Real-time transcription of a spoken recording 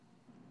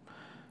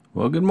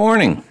Well, good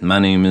morning. My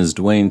name is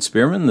Dwayne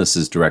Spearman. This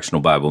is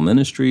Directional Bible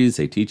Ministries,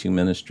 a teaching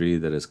ministry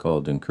that is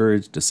called to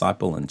encourage,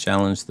 disciple, and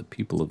challenge the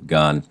people of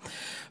God.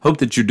 Hope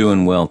that you're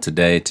doing well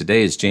today.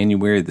 Today is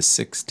January the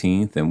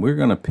 16th, and we're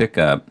going to pick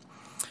up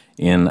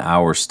in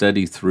our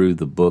study through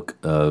the book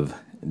of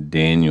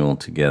Daniel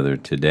together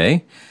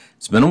today.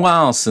 It's been a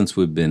while since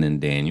we've been in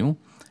Daniel.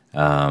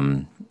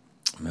 Matter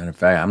of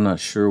fact, I'm not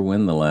sure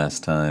when the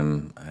last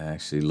time I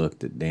actually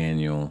looked at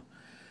Daniel.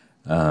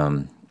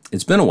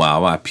 It's been a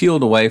while. I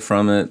peeled away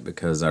from it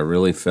because I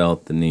really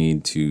felt the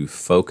need to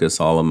focus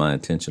all of my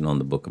attention on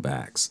the book of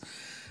Acts.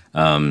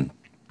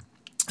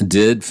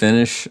 Did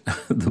finish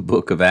the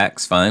book of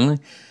Acts finally.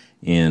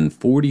 In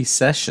 40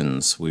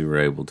 sessions, we were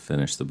able to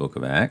finish the book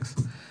of Acts.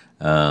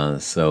 Let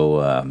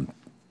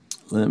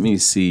me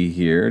see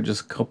here,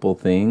 just a couple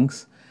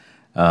things.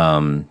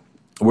 We're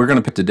going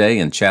to pick today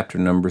in chapter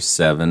number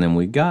 7, and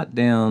we got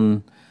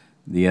down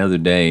the other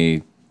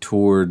day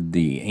toward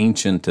the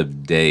Ancient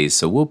of Days.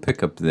 So we'll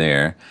pick up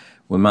there.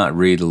 We might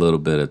read a little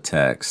bit of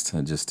text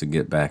just to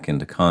get back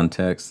into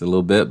context a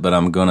little bit, but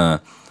I'm going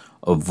to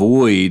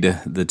avoid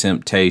the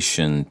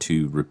temptation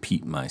to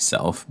repeat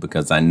myself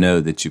because I know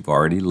that you've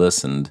already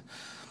listened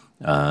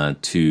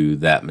to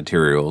that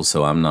material,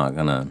 so I'm not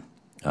going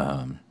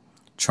to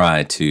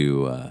try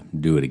to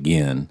do it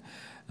again.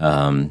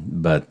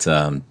 But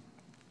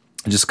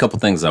just a couple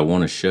things I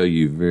want to show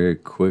you very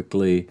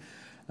quickly.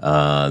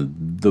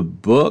 The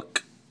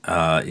book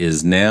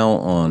is now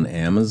on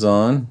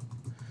Amazon.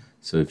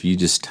 So if you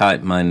just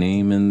type my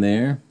name in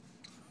there,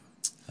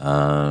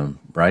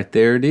 right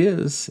there it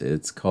is.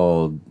 It's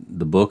called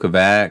The Book of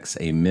Acts,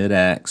 a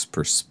Mid-Acts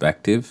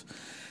Perspective.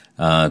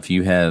 If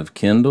you have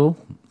Kindle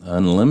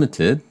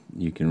Unlimited,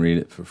 you can read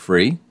it for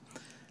free.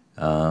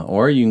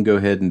 Or you can go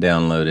ahead and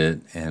download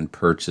it and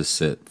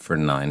purchase it for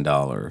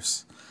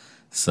 $9.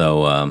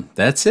 So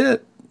that's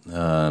it.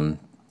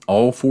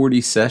 All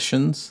 40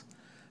 sessions.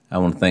 I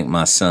want to thank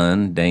my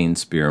son, Dane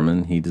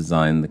Spearman. He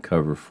designed the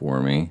cover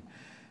for me.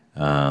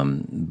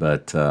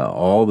 But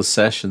all the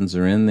sessions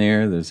are in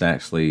there. There's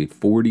actually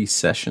 40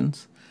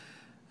 sessions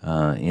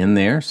in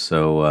there.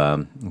 So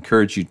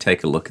encourage you to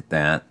take a look at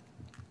that.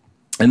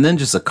 And then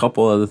just a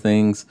couple other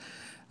things.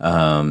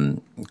 Of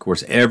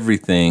course,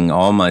 everything,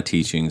 all my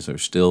teachings are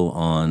still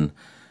on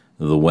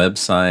the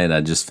website.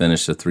 I just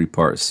finished a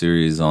 3-part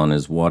series on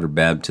his water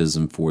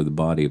baptism for the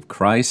body of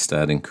Christ.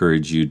 I'd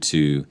encourage you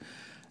to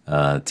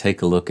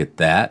take a look at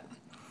that.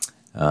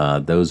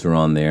 Those are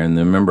on there. And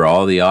then remember,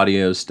 all the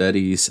audio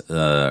studies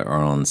are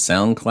on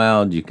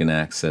SoundCloud. You can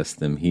access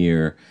them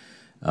here.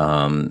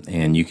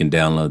 And you can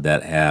download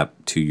that app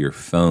to your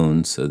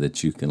phone so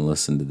that you can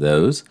listen to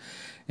those.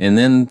 And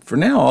then for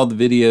now, all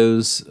the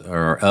videos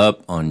are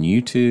up on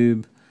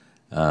YouTube.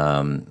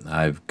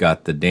 I've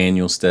got the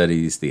Daniel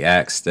studies, the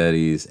Acts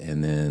studies,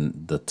 and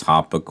then the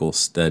topical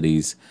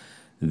studies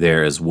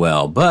there as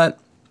well. But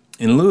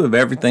in lieu of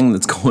everything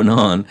that's going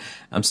on,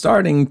 I'm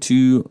starting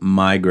to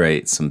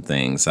migrate some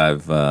things.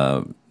 I've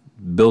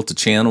built a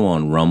channel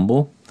on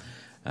Rumble.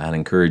 I'd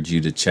encourage you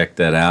to check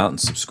that out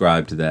and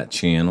subscribe to that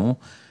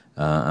channel.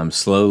 I'm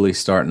slowly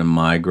starting to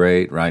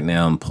migrate. Right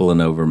now I'm pulling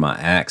over my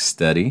Acts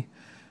study.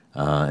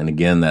 And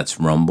again, that's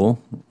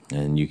Rumble.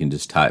 And you can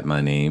just type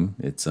my name.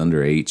 It's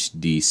under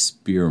H.D.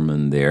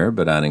 Spearman there,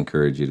 but I'd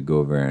encourage you to go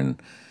over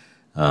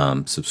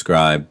and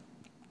subscribe.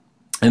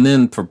 And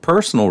then for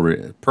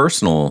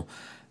personal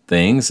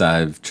things,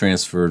 I've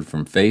transferred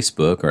from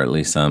Facebook, or at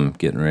least I'm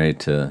getting ready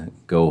to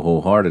go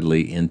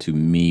wholeheartedly into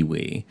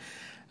MeWe.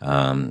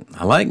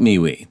 I like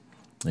MeWe.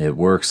 It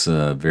works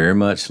very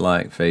much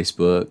like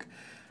Facebook.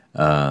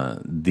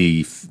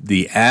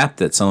 The app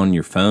that's on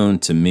your phone,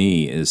 to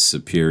me, is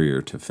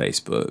superior to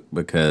Facebook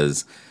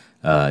because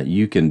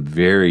you can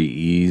very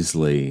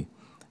easily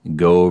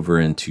go over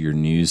into your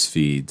news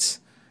feeds,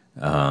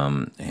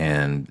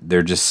 and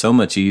they're just so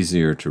much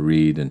easier to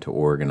read and to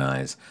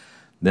organize.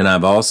 Then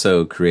I've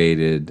also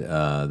created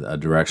a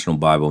Directional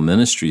Bible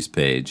Ministries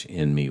page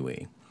in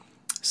MeWe.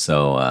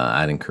 So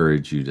I'd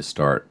encourage you to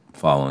start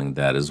following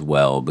that as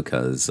well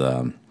because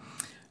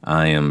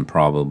I am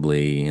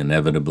probably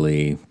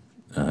inevitably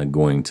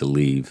going to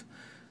leave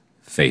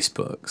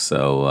Facebook.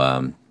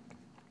 So,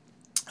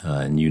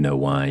 and you know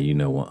why,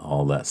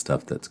 all that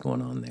stuff that's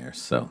going on there.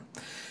 So,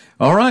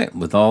 all right,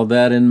 with all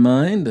that in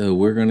mind,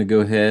 we're going to go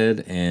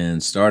ahead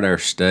and start our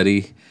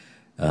study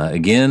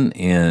again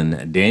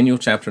in Daniel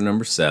chapter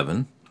number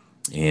 7,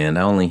 and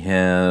I only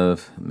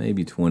have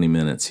maybe 20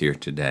 minutes here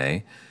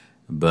today,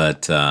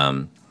 but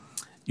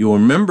you'll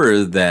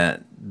remember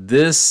that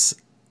this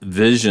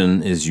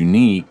vision is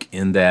unique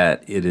in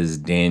that it is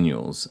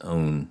Daniel's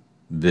own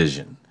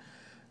vision.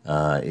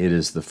 It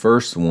is the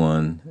first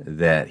one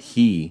that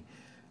he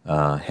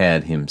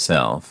had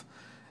himself.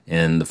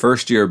 In the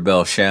first year of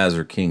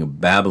Belshazzar, king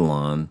of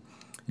Babylon,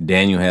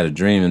 Daniel had a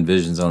dream and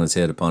visions on his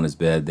head upon his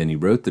bed. Then he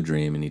wrote the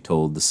dream, and he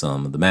told the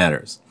sum of the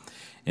matters.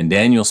 And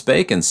Daniel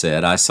spake and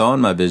said, I saw in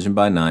my vision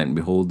by night, and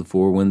behold, the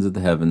 4 winds of the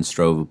heavens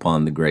strove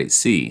upon the great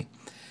sea.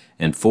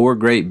 And 4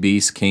 great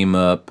beasts came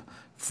up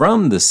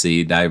from the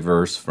sea,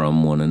 diverse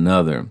from one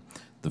another.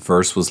 The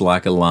first was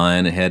like a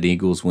lion, it had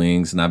eagle's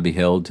wings, and I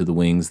beheld till the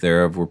wings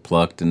thereof were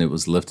plucked, and it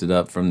was lifted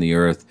up from the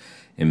earth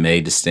and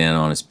made to stand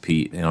on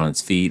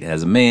its feet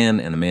as a man,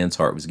 and a man's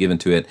heart was given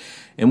to it.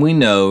 And we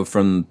know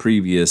from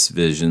previous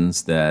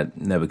visions that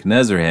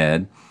Nebuchadnezzar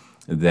had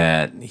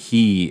that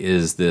he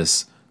is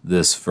this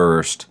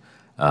first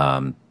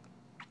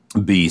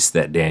beast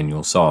that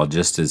Daniel saw,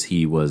 just as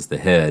he was the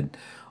head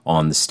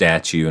on the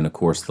statue. And of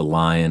course, the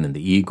lion and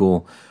the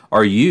eagle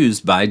are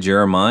used by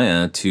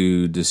Jeremiah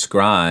to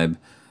describe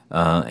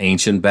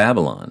ancient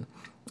Babylon.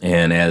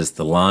 And as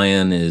the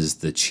lion is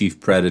the chief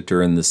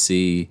predator in the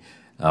sea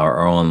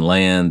or on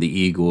land, the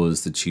eagle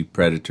is the chief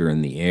predator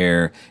in the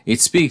air.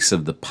 It speaks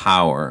of the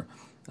power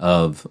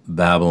of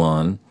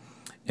Babylon.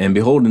 And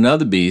behold,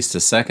 another beast, a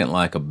second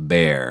like a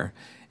bear,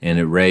 and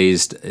it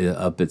raised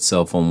up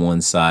itself on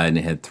one side, and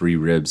it had 3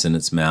 ribs in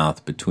its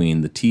mouth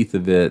between the teeth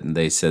of it, and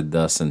they said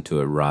thus unto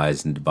it,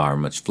 rise and devour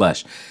much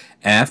flesh.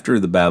 After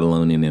the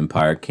Babylonian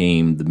Empire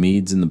came the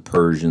Medes and the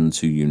Persians,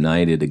 who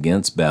united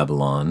against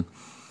Babylon,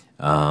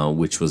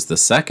 which was the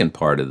second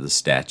part of the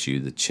statue,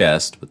 the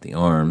chest with the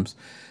arms.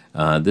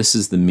 This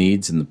is the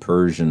Medes and the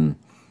Persian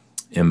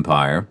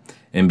Empire.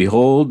 And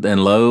behold,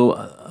 and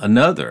lo,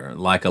 another,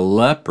 like a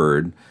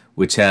leopard,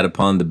 which had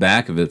upon the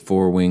back of it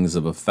 4 wings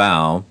of a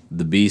fowl.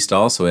 The beast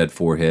also had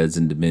 4 heads,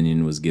 and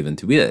dominion was given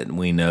to it. And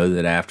we know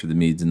that after the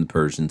Medes and the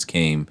Persians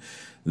came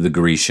the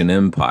Grecian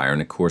Empire.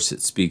 And of course,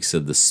 it speaks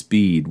of the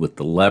speed with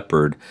the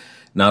leopard,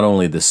 not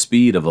only the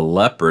speed of a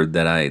leopard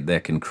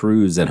that can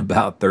cruise at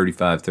about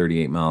 35,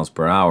 38 miles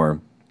per hour,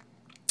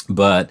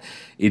 but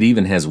it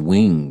even has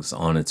wings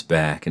on its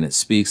back. And it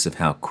speaks of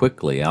how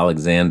quickly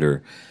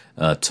Alexander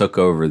took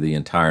over the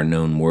entire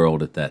known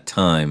world at that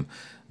time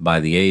by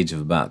the age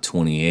of about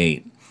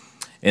 28.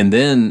 And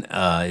then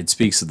it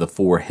speaks of the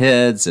 4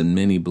 heads, and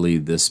many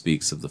believe this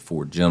speaks of the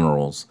 4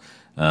 generals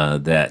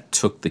that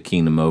took the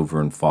kingdom over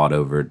and fought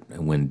over it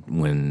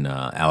when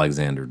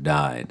Alexander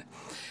died.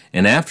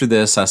 And after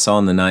this I saw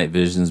in the night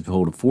visions,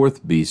 behold, a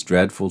 4th beast,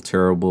 dreadful,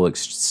 terrible,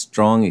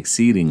 strong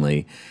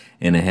exceedingly,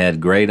 and it had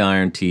great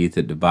iron teeth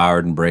that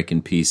devoured and brake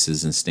in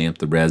pieces and stamped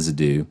the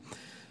residue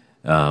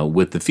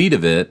with the feet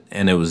of it,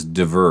 and it was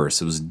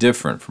diverse. It was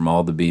different from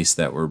all the beasts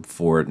that were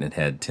before it, and it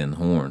had 10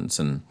 horns.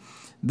 And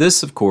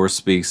this, of course,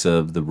 speaks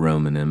of the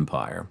Roman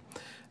Empire.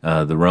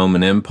 The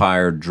Roman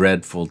Empire,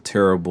 dreadful,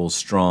 terrible,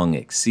 strong,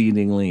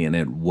 exceedingly, and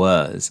it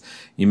was.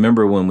 You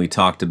remember when we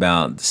talked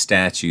about the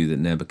statue that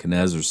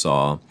Nebuchadnezzar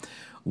saw,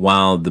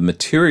 while the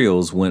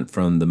materials went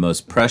from the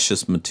most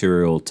precious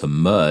material to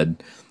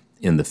mud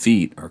in the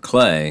feet or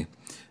clay,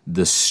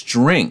 the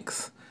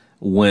strength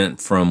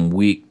went from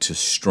weak to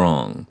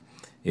strong.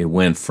 It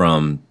went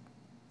from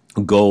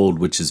gold,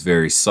 which is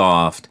very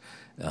soft,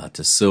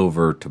 to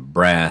silver, to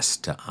brass,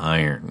 to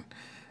iron.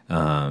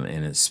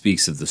 And it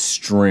speaks of the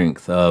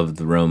strength of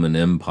the Roman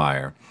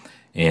Empire.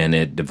 And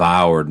it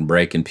devoured and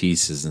brake in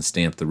pieces and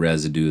stamped the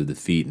residue of the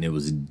feet. And it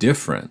was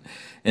different.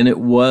 And it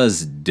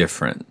was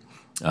different.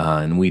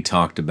 And we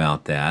talked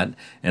about that.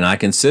 And I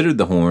considered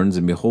the horns,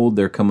 and behold,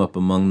 there come up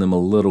among them a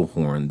little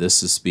horn.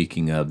 This is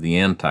speaking of the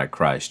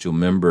Antichrist. You'll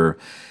remember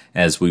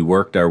as we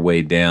worked our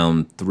way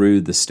down through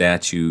the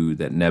statue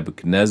that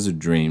Nebuchadnezzar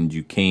dreamed,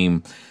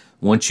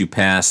 once you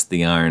passed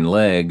the iron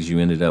legs, you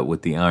ended up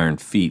with the iron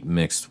feet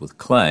mixed with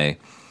clay.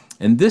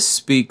 And this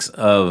speaks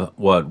of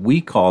what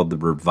we call the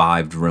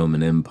revived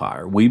Roman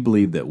Empire. We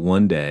believe that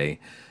one day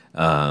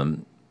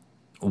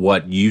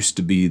what used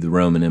to be the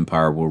Roman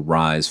Empire will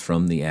rise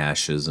from the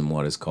ashes in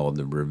what is called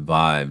the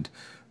revived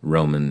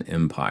Roman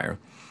Empire.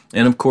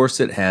 And of course,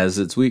 it has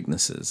its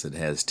weaknesses. It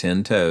has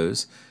 10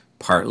 toes,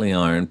 partly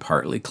iron,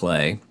 partly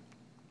clay.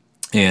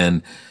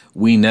 And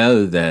we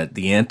know that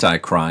the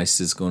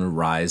Antichrist is going to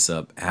rise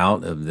up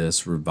out of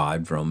this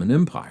revived Roman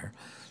Empire.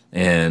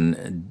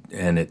 And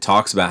it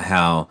talks about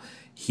how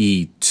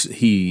he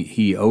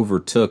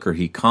overtook, or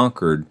he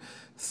conquered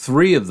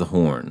 3 of the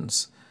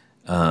horns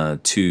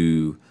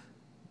to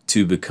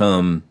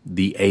become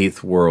the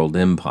 8th world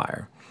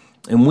empire.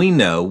 And we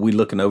know, we're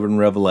looking over in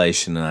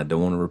Revelation, and I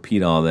don't want to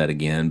repeat all that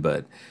again,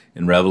 but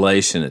in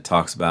Revelation it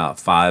talks about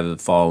 5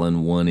 have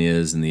fallen, 1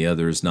 is, and the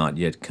other is not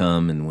yet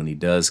come, and when he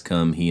does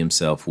come, he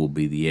himself will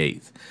be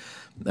the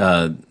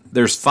 8th.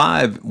 There's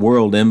 5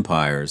 world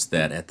empires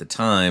that at the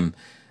time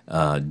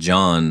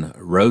John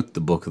wrote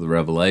the book of the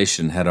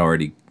Revelation had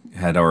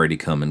already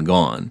come and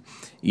gone.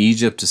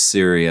 Egypt,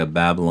 Assyria,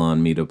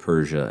 Babylon,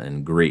 Medo-Persia,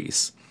 and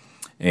Greece.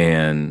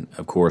 And,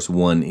 of course,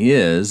 1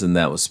 is, and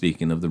that was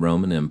speaking of the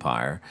Roman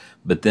Empire.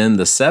 But then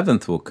the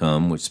 7th will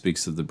come, which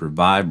speaks of the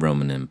revived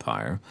Roman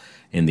Empire.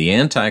 And the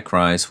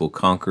Antichrist will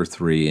conquer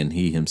 3, and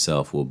he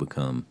himself will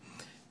become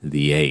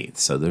the 8th.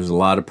 So there's a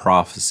lot of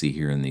prophecy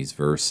here in these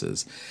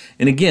verses.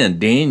 And again,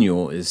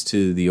 Daniel is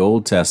to the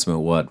Old Testament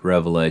what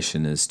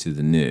Revelation is to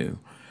the New.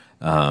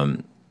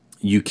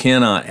 You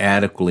cannot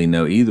adequately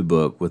know either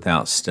book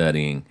without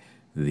studying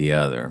the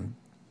other.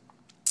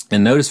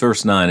 And notice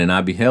verse 9, and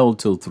I beheld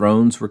till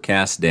thrones were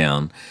cast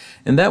down.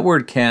 And that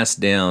word cast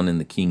down in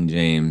the King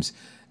James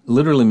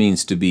literally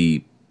means to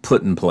be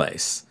put in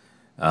place.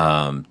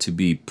 to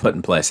be put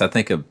in place. I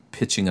think of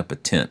pitching up a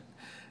tent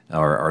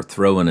or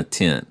throwing a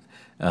tent.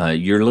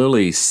 You're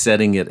literally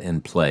setting it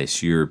in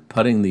place. You're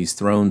putting these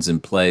thrones in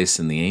place,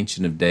 and the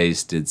Ancient of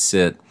Days did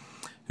sit,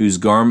 whose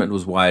garment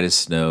was white as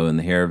snow, and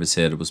the hair of his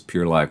head was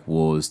pure like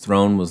wool. His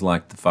throne was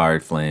like the fiery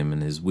flame,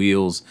 and his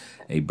wheels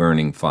a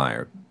burning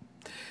fire.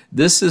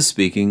 This is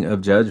speaking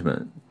of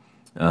judgment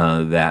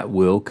that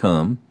will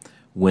come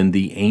when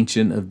the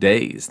Ancient of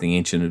Days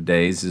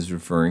is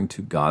referring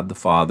to God the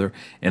Father.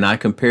 And I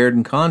compared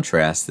and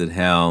contrasted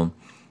how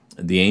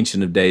the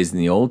Ancient of Days in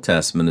the Old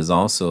Testament is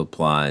also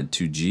applied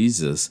to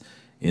Jesus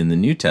in the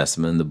New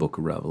Testament, in the book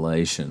of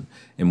Revelation.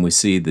 And we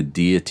see the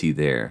deity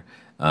there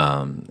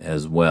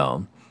as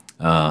well.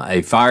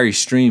 A fiery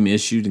stream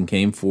issued and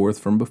came forth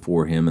from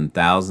before him, and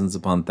thousands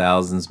upon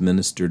thousands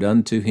ministered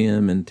unto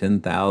him, and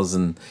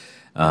 10,000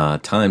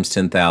 times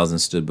 10,000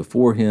 stood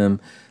before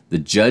him. The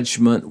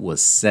judgment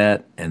was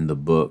set, and the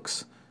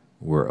books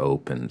were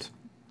opened.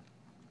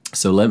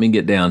 So let me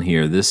get down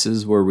here. This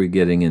is where we're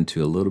getting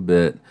into a little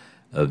bit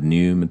of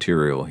new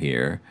material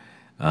here.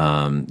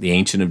 The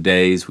Ancient of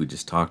Days, we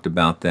just talked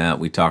about that.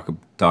 We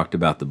talked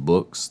about the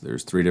books.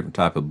 There's 3 different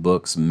types of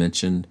books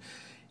mentioned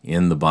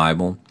in the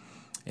Bible.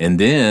 And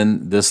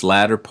then this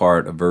latter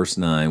part of verse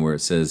 9 where it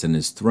says, and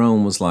his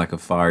throne was like a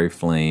fiery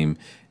flame,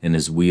 and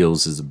his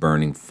wheels as a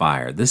burning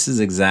fire. This is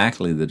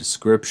exactly the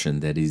description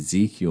that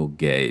Ezekiel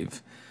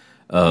gave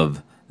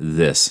of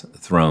this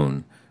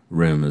throne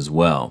room as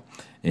well.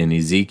 In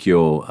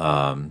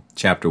Ezekiel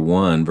chapter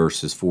 1,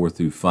 verses 4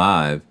 through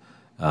 5,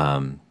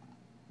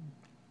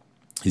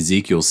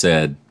 Ezekiel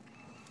said,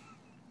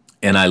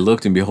 and I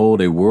looked, and behold,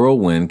 a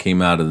whirlwind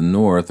came out of the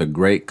north, a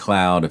great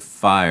cloud of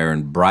fire,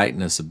 and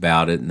brightness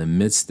about it, in the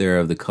midst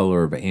thereof the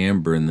color of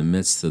amber, in the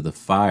midst of the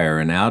fire.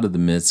 And out of the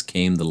midst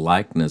came the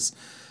likeness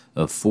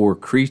of 4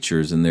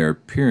 creatures. In their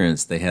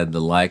appearance they had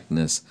the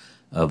likeness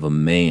of a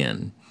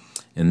man.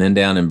 And then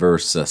down in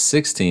verse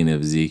 16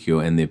 of Ezekiel,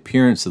 and the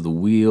appearance of the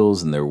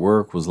wheels and their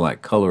work was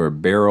like color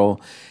of beryl,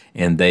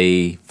 and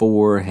they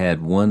 4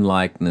 had one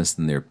likeness,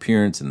 and their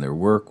appearance and their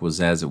work was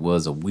as it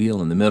was a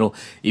wheel in the middle.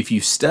 If you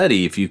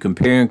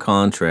compare and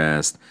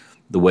contrast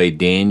the way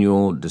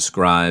Daniel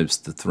describes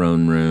the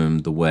throne room,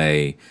 the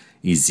way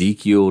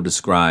Ezekiel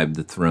described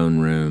the throne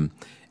room,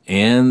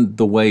 and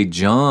the way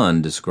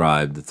John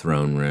described the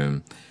throne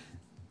room,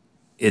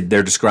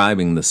 they're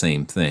describing the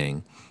same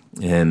thing.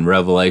 In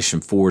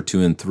Revelation 4,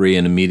 2, and 3,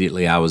 and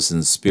immediately I was in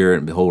the Spirit,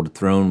 and behold, a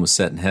throne was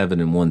set in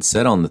heaven, and one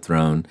sat on the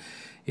throne,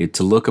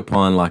 to look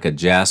upon like a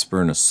jasper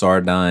and a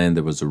sardine.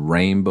 There was a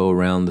rainbow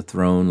around the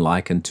throne,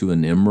 like unto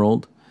an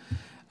emerald.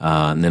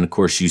 And then, of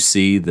course, you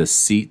see the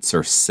seats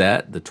are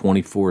set, the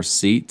 24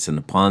 seats, and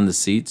upon the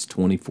seats,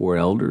 24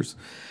 elders.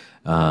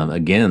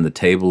 Again, the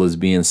table is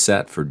being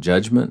set for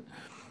judgment.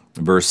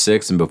 Verse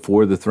 6, and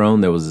before the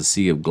throne there was a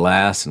sea of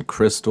glass and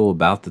crystal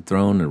about the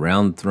throne, and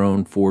around the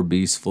throne 4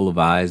 beasts full of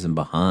eyes, and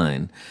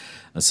behind.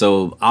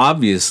 So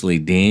obviously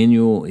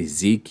Daniel,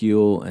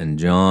 Ezekiel, and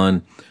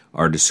John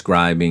are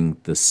describing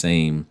the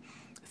same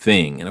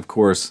thing. And of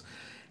course,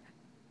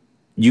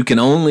 you can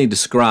only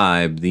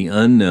describe the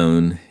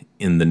unknown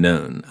in the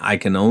known. I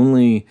can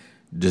only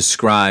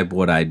describe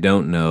what I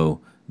don't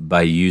know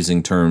by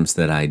using terms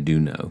that I do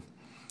know.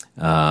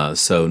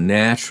 So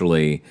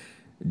naturally,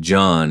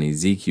 John,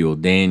 Ezekiel,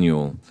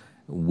 Daniel,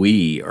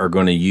 we are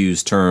going to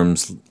use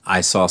terms,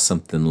 I saw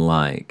something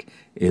like,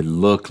 it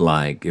looked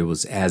like, it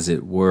was as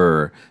it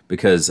were,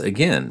 because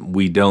again,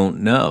 we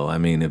don't know. I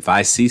mean, if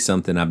I see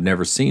something I've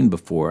never seen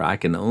before, I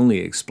can only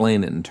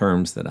explain it in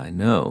terms that I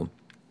know.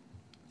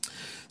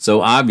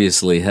 So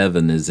obviously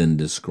heaven is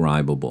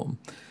indescribable.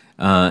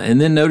 And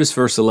then notice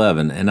verse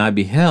 11, and I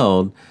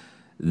beheld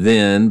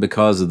then,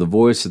 because of the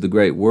voice of the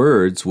great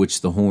words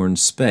which the horn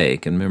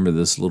spake. And remember,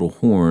 this little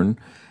horn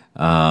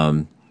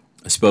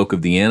spoke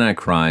of the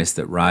Antichrist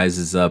that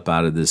rises up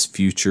out of this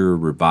future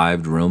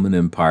revived Roman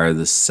Empire,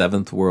 this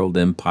 7th world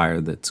empire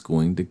that's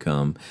going to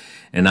come.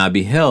 And I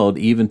beheld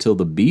even till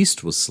the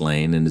beast was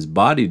slain, and his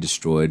body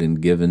destroyed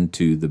and given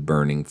to the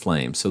burning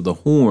flame. So the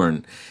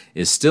horn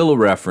is still a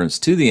reference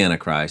to the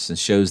Antichrist and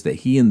shows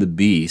that he and the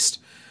beast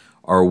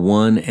are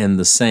one and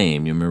the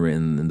same. You remember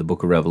in the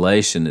book of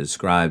Revelation, it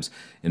describes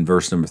in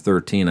verse number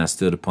 13, I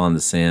stood upon the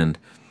sand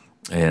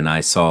and I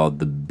saw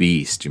the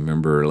beast. You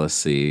remember, let's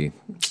see,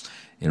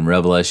 in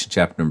Revelation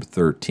chapter number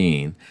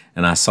 13,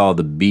 and I saw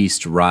the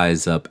beast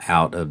rise up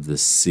out of the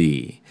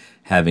sea,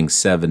 having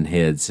 7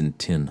 heads and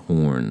 10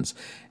 horns,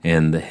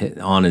 and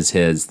on his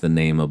heads the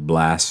name of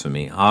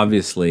blasphemy.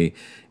 Obviously,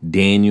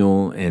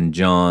 Daniel and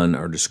John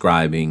are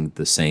describing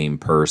the same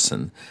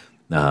person,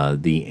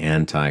 the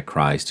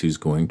Antichrist, who's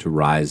going to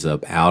rise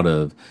up out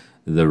of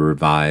the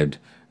revived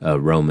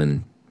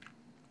Roman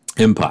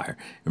Empire.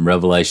 In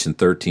Revelation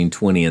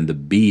 13:20, and the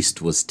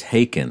beast was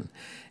taken,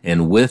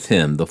 and with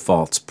him the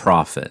false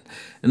prophet.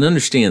 And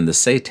understand, the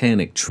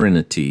satanic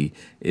trinity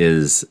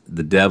is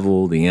the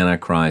devil, the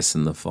Antichrist,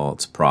 and the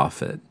false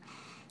prophet.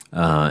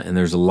 And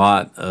there's a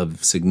lot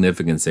of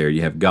significance there.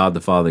 You have God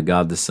the Father,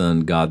 God the Son,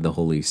 God the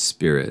Holy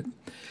Spirit.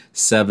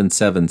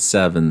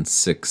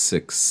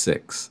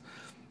 777666.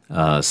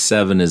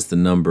 7 is the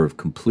number of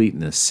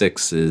completeness.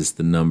 6 is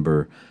the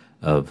number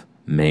of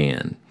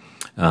man.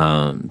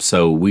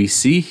 So we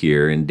see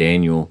here in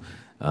Daniel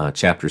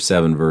chapter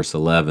 7, verse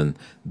 11,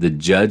 the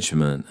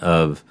judgment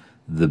of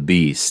the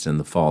beast and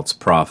the false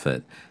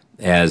prophet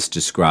as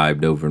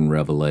described over in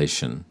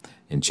Revelation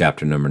in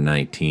chapter number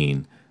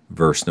 19,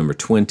 verse number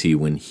 20,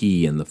 when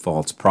he and the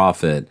false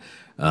prophet,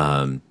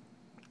 the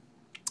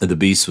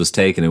beast was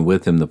taken, and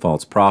with him the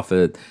false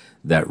prophet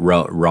that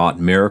wrought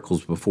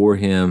miracles before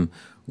him,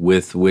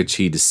 with which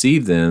he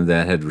deceived them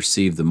that had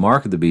received the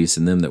mark of the beast,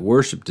 and them that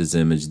worshipped his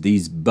image.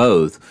 These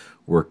both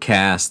were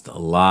cast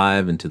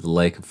alive into the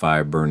lake of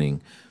fire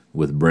burning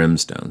with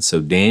brimstone. So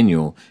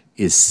Daniel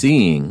is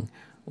seeing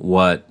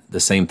what the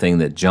same thing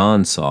that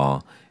John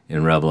saw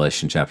in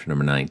Revelation chapter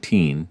number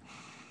 19.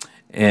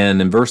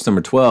 And in verse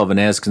number 12, and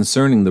as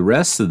concerning the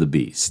rest of the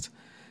beast,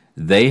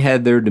 they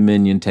had their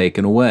dominion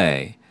taken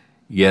away,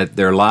 yet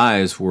their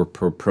lives were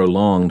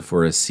prolonged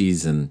for a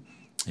season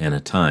and a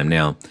time.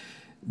 Now,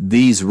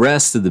 these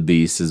rest of the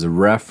beast is a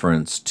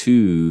reference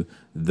to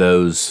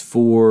those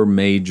 4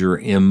 major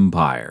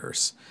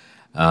empires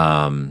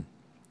and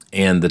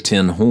the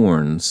 10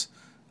 horns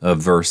of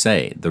verse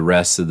 8, the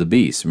rest of the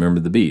beast. Remember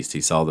the beast.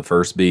 He saw the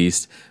first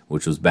beast,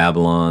 which was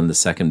Babylon, the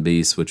second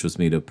beast, which was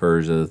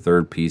Medo-Persia, the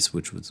third beast,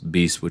 which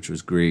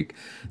was Greek,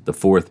 the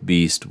fourth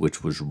beast,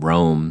 which was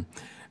Rome.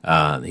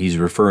 He's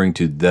referring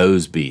to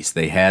those beasts.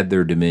 They had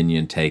their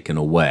dominion taken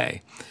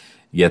away,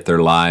 yet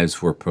their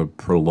lives were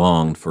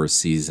prolonged for a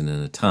season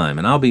and a time.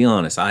 And I'll be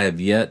honest, I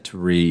have yet to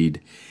read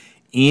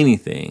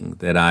anything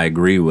that I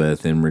agree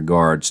with in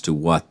regards to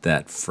what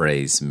that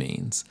phrase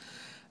means.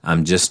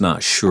 I'm just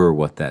not sure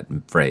what that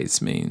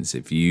phrase means.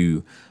 If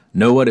you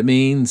know what it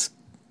means,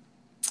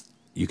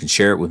 you can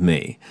share it with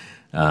me.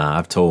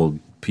 I've told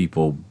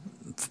people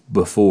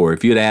before,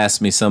 if you had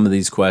asked me some of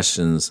these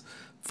questions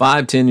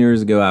 5-10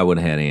 years ago, I would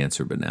have had an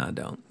answer, but now I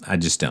don't. I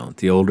just don't.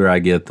 The older I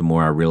get, the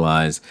more I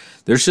realize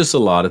there's just a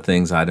lot of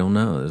things I don't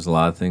know. There's a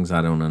lot of things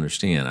I don't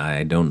understand.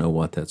 I don't know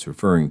what that's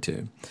referring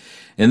to.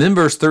 And then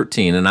verse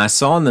 13, and I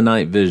saw in the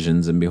night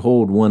visions, and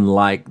behold, one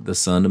like the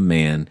Son of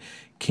Man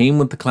came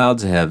with the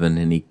clouds of heaven,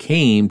 and he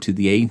came to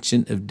the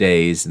Ancient of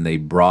Days, and they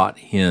brought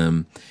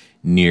him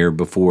near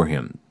before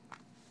him.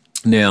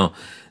 Now,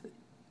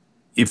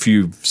 if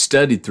you've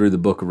studied through the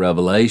book of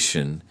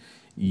Revelation,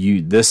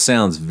 this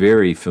sounds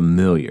very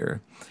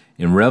familiar.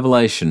 In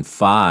Revelation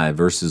 5,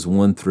 verses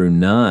 1 through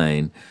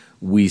 9,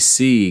 we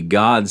see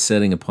God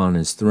sitting upon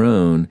his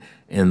throne,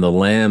 and the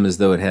Lamb as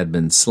though it had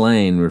been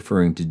slain,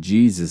 referring to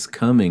Jesus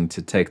coming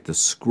to take the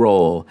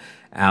scroll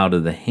out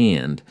of the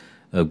hand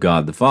of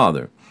God the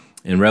Father.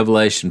 In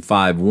Revelation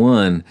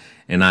 5:1,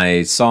 and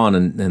I saw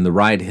in the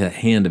right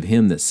hand of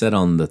him that sat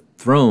on the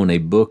throne a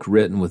book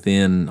written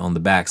within on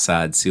the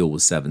backside, sealed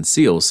with 7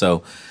 seals.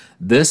 So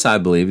this, I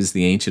believe, is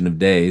the Ancient of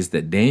Days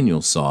that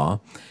Daniel saw.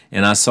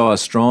 And I saw a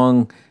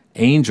strong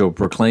angel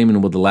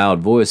proclaiming with a loud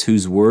voice,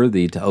 who's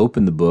worthy to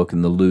open the book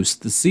and to loose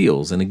the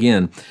seals. And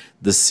again,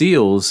 the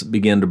seals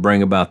begin to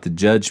bring about the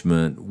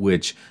judgment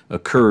which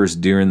occurs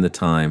during the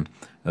time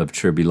of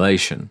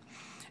tribulation.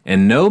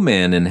 And no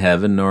man in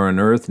heaven nor on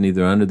earth,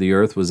 neither under the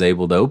earth, was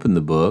able to open the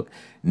book,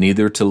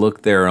 neither to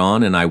look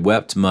thereon. And I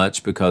wept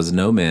much, because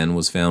no man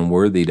was found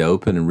worthy to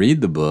open and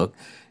read the book,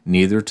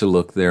 neither to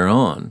look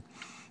thereon.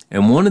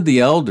 And one of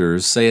the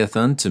elders saith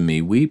unto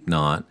me, Weep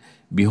not.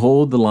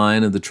 Behold, the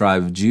Lion of the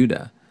tribe of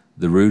Judah,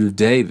 the Root of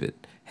David,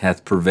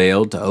 hath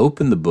prevailed to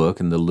open the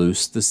book and to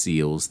loose the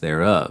seals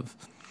thereof.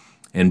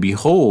 And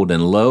behold,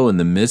 and lo, in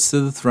the midst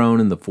of the throne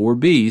and the 4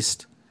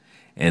 beasts,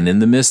 and in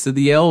the midst of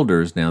the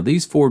elders. Now,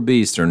 these 4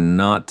 beasts are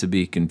not to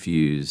be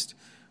confused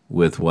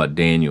with what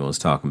Daniel is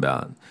talking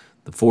about.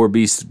 The 4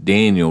 beasts of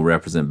Daniel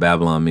represent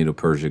Babylon,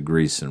 Medo-Persia,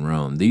 Greece, and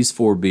Rome. These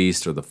 4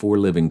 beasts are the 4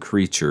 living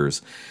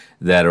creatures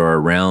that are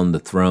around the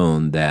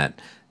throne that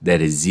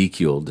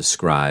Ezekiel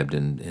described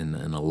in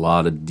a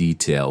lot of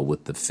detail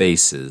with the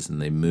faces,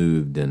 and they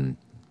moved, and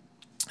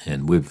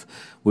we've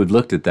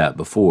looked at that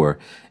before.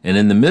 And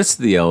in the midst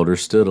of the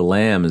elders stood a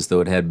lamb as though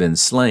it had been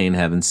slain,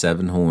 having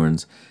 7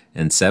 horns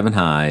and 7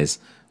 eyes,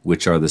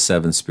 which are the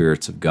 7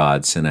 spirits of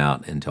God sent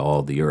out into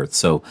all the earth.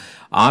 So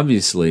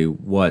obviously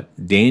what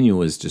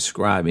Daniel is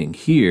describing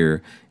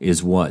here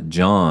is what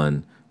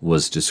John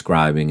was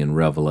describing in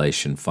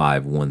Revelation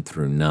 5, 1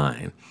 through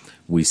 9.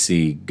 We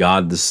see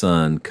God the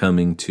Son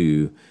coming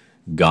to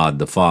God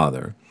the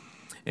Father.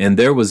 And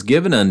there was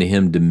given unto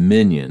him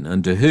dominion.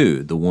 Unto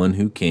who? The one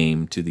who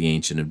came to the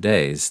Ancient of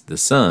Days, the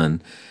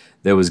Son.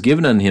 There was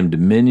given unto him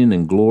dominion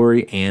and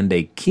glory and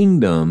a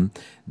kingdom,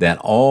 that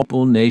all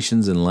people,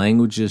 nations, and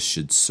languages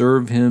should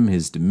serve him.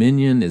 His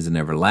dominion is an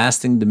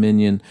everlasting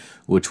dominion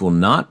which will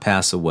not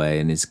pass away,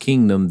 and his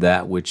kingdom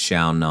that which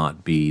shall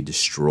not be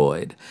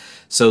destroyed.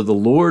 So the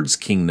Lord's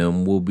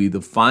kingdom will be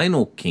the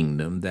final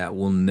kingdom that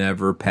will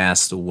never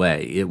pass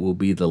away. It will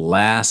be the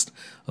last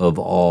of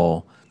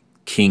all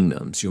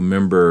kingdoms. You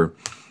remember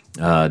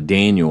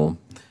Daniel,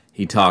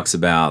 he talks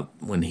about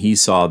when he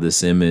saw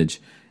this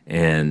image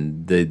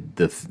and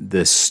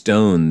the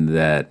stone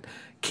that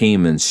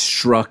came and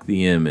struck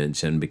the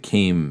image and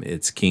became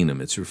its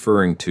kingdom. It's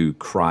referring to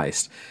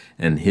Christ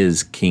and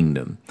his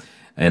kingdom.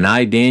 And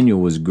I, Daniel,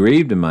 was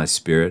grieved in my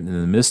spirit, and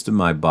in the midst of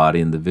my body,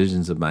 and the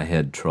visions of my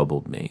head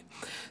troubled me.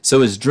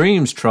 So his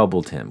dreams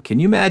troubled him. Can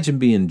you imagine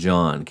being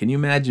John? Can you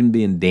imagine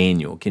being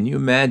Daniel? Can you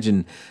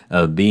imagine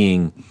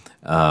being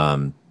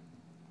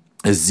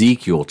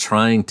Ezekiel,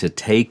 trying to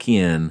take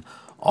in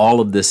all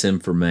of this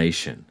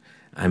information?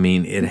 I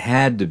mean, it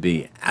had to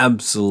be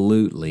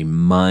absolutely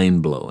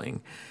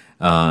mind-blowing.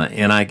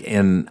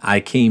 And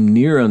I came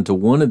near unto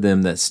one of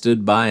them that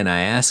stood by, and I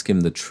asked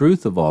him the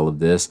truth of all of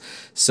this.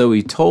 So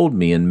he told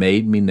me and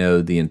made me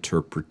know the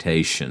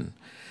interpretation.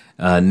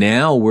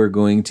 Now we're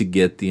going to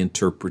get the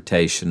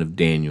interpretation of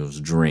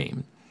Daniel's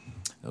dream.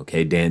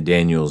 Okay,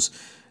 Daniel's,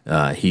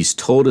 he's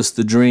told us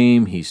the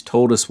dream, he's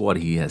told us what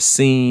he has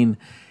seen,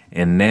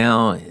 and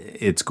now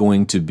it's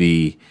going to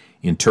be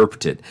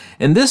interpreted.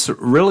 And this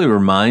really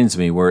reminds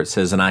me where it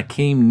says, and I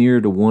came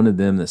near to one of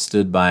them that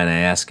stood by, and I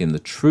asked him the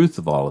truth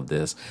of all of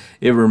this.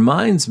 It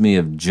reminds me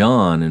of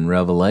John in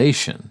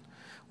Revelation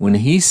when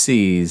he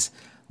sees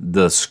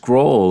the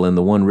scroll and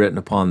the one written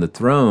upon the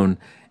throne,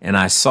 and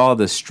I saw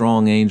this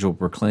strong angel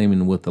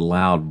proclaiming with a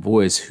loud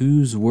voice,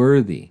 "Who's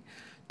worthy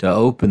to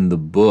open the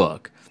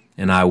book?"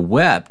 And I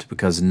wept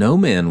because no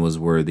man was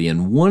worthy.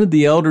 And one of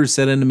the elders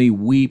said unto me,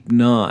 "Weep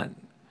not."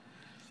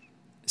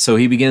 So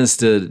he begins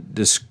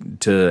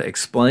to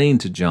explain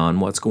to John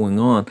what's going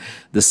on.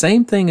 The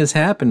same thing is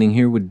happening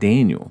here with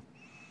Daniel.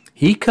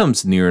 He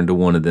comes near unto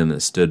one of them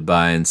that stood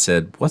by and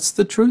said, "What's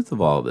the truth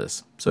of all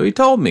this?" So he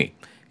told me,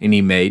 and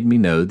he made me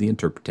know the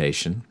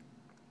interpretation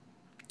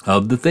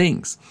of the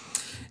things.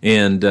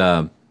 And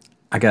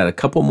I got a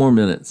couple more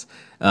minutes.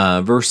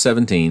 Verse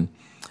 17,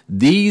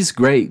 "These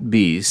great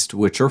beasts,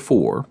 which are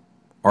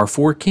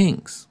four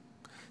kings."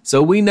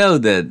 So we know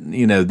that,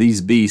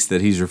 these beasts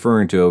that he's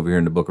referring to over here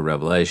in the book of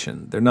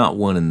Revelation, they're not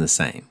one and the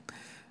same.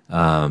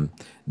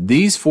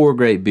 These four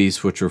great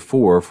beasts, which are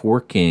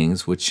four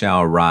kings, which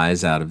shall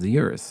arise out of the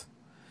earth.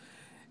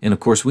 And of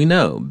course we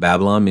know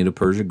Babylon, Medo,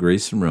 Persia,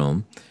 Greece, and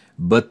Rome.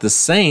 But the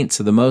saints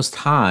of the Most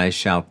High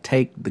shall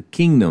take the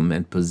kingdom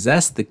and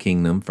possess the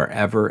kingdom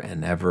forever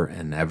and ever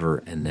and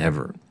ever and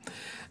ever.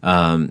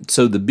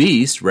 So the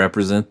beasts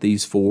represent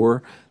these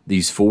four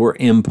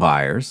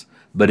empires.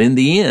 But in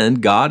the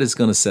end, God is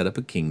going to set up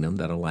a kingdom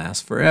that'll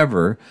last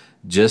forever,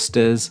 just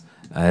as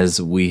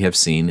we have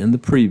seen in the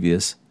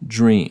previous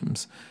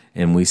dreams,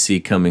 and we see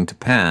coming to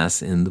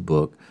pass in the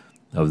book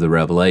of the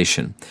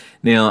Revelation.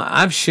 Now,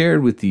 I've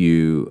shared with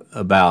you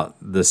about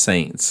the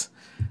saints.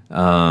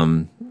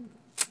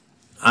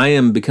 I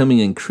am becoming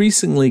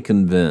increasingly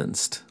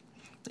convinced,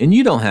 and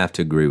you don't have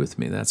to agree with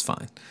me, that's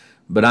fine,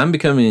 but I'm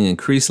becoming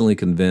increasingly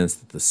convinced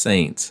that the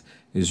saints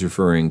is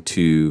referring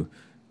to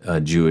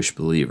Jewish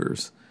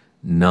believers,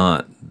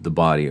 not the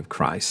body of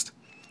Christ.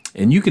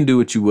 And you can do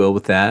what you will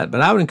with that,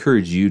 but I would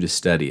encourage you to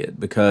study it,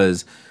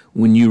 because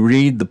when you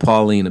read the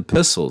Pauline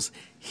epistles,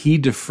 he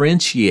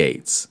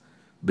differentiates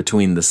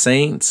between the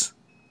saints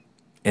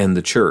and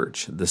the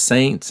church, the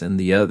saints and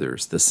the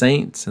others, the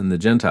saints and the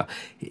Gentile.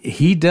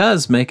 He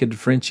does make a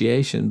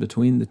differentiation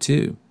between the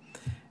two,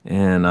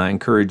 and I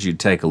encourage you to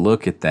take a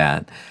look at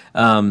that.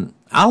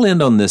 I'll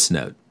end on this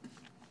note.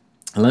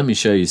 Let me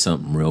show you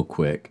something real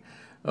quick.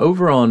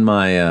 Over on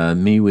my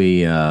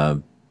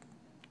MeWe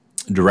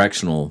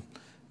Directional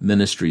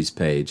Ministries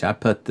page, I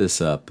put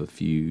this up a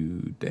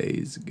few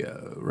days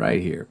ago,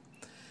 right here.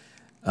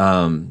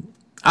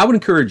 I would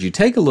encourage you,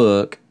 take a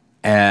look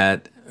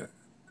at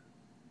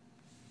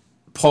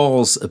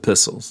Paul's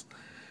epistles.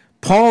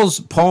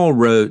 Paul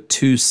wrote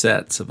two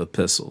sets of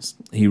epistles.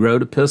 He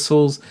wrote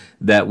epistles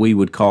that we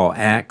would call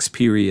Acts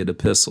period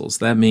epistles.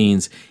 That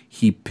means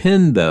he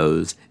penned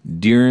those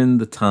during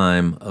the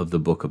time of the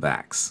book of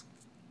Acts.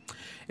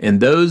 And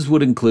those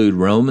would include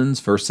Romans,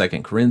 1st,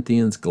 2nd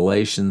Corinthians,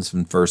 Galatians,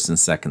 and 1st and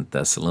 2nd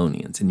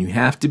Thessalonians. And you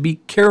have to be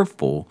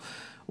careful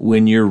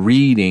when you're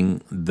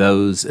reading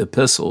those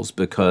epistles,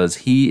 because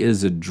he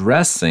is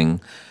addressing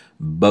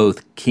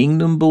both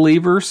kingdom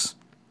believers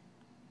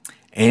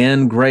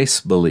and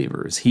grace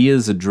believers. He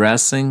is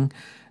addressing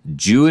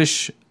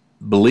Jewish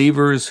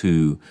believers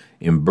who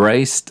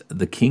embraced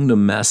the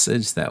kingdom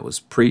message that was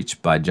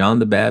preached by John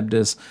the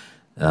Baptist,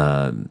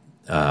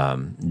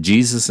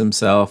 Jesus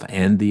himself,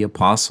 and the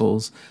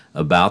apostles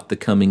about the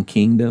coming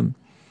kingdom.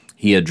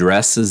 He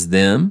addresses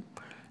them,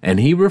 and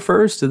he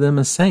refers to them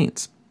as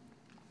saints.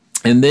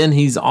 And then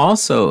he's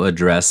also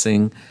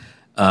addressing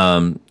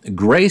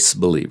grace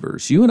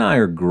believers. You and I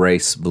are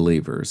grace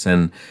believers.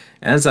 And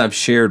as I've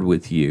shared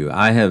with you,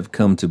 I have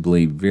come to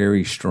believe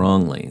very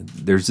strongly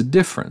there's a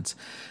difference.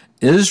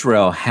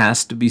 Israel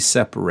has to be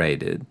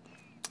separated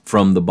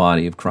from the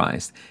body of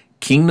Christ.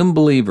 Kingdom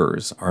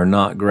believers are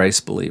not grace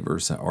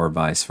believers, or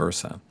vice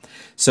versa.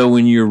 So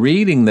when you're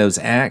reading those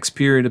Acts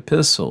period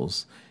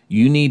epistles,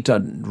 you need to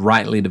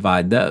rightly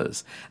divide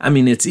those. I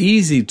mean, it's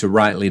easy to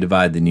rightly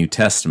divide the New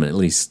Testament, at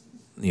least,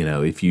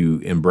 if you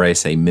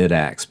embrace a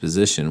mid-Acts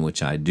position,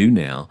 which I do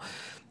now.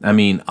 I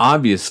mean,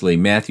 obviously,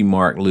 Matthew,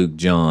 Mark, Luke,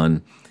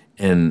 John,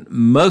 and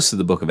most of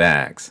the book of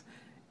Acts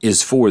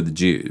is for the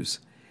Jews,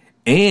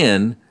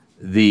 and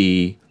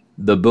the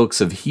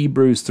books of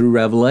Hebrews through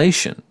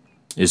Revelation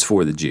is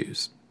for the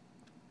Jews.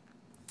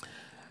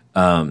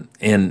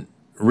 And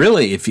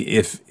really,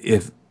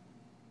 if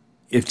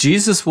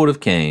Jesus would have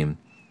came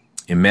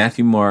in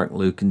Matthew, Mark,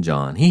 Luke, and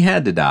John, he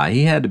had to die.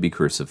 He had to be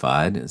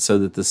crucified so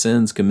that the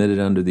sins committed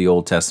under the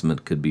Old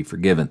Testament could be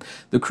forgiven.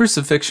 The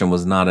crucifixion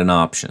was not an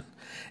option.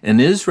 And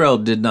Israel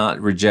did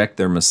not reject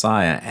their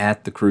Messiah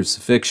at the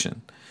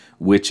crucifixion,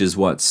 which is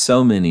what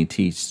so many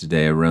teach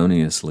today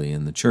erroneously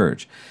in the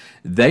church.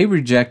 They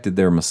rejected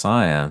their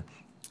Messiah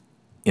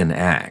in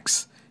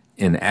Acts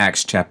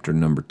chapter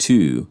number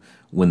 2,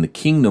 when the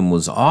kingdom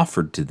was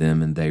offered to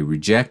them and they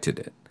rejected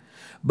it.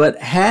 But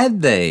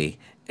had they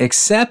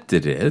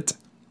accepted it,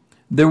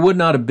 there would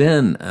not have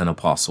been an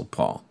Apostle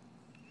Paul.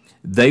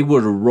 They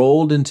would have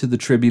rolled into the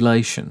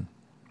tribulation.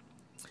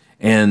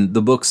 And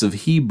the books of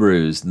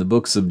Hebrews and the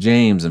books of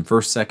James and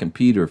 1st, 2nd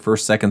Peter,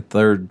 1st, 2nd,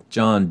 3rd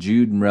John,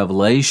 Jude, and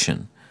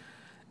Revelation,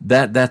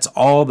 that's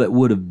all that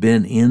would have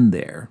been in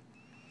there.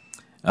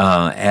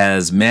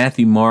 As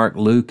Matthew, Mark,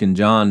 Luke, and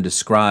John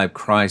describe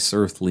Christ's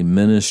earthly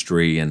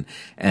ministry, and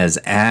as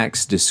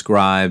Acts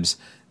describes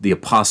the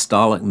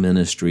apostolic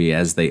ministry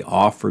as they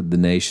offered the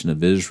nation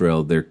of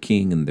Israel their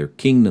king and their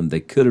kingdom, they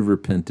could have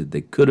repented,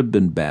 they could have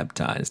been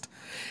baptized,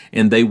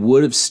 and they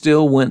would have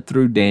still went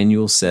through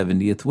Daniel's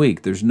 70th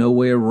week. There's no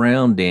way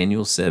around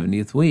Daniel's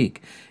 70th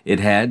week. It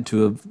had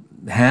to have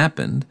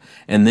happened,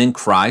 and then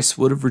Christ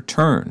would have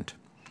returned.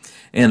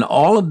 And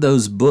all of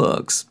those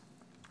books,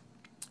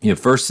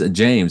 First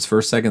James,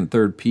 1st, 2nd,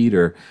 3rd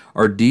Peter,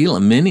 are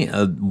dealing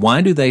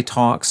why do they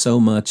talk so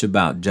much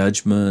about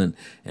judgment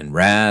and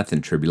wrath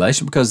and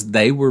tribulation? Because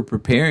they were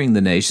preparing the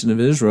nation of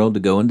Israel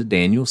to go into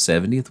Daniel's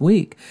 70th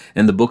week.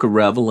 And the book of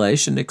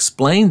Revelation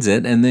explains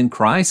it, and then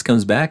Christ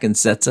comes back and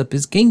sets up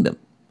his kingdom.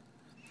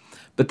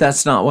 But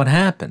that's not what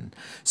happened.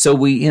 So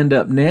we end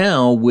up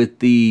now with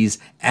these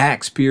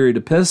Acts period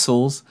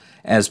epistles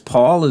as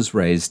Paul is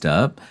raised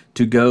up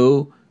to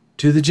go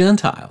to the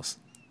Gentiles.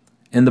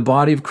 And the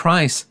body of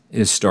Christ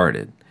is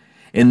started.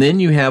 And then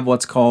you have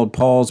what's called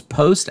Paul's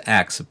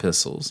post-Acts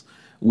epistles,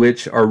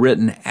 which are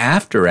written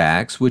after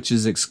Acts, which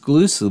is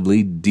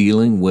exclusively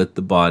dealing with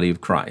the body of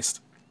Christ.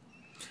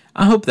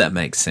 I hope that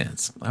makes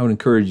sense. I would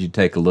encourage you to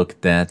take a look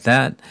at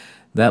that.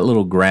 That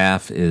little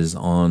graph is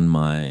on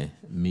my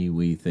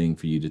MeWe thing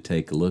for you to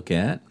take a look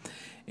at.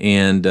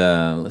 And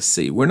let's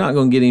see, we're not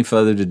going to get any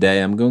further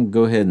today. I'm going to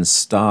go ahead and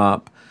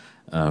stop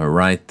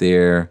right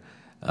there.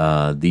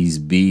 These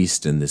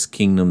beasts and this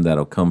kingdom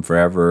that'll come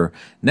forever.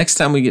 Next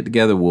time we get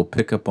together, we'll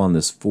pick up on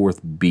this fourth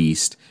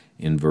beast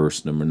in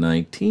verse number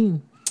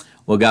 19.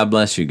 Well, God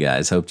bless you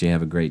guys. Hope you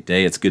have a great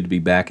day. It's good to be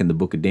back in the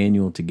book of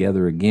Daniel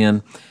together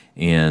again.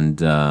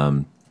 And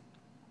I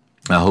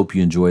hope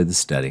you enjoy the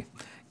study.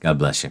 God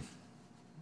bless you.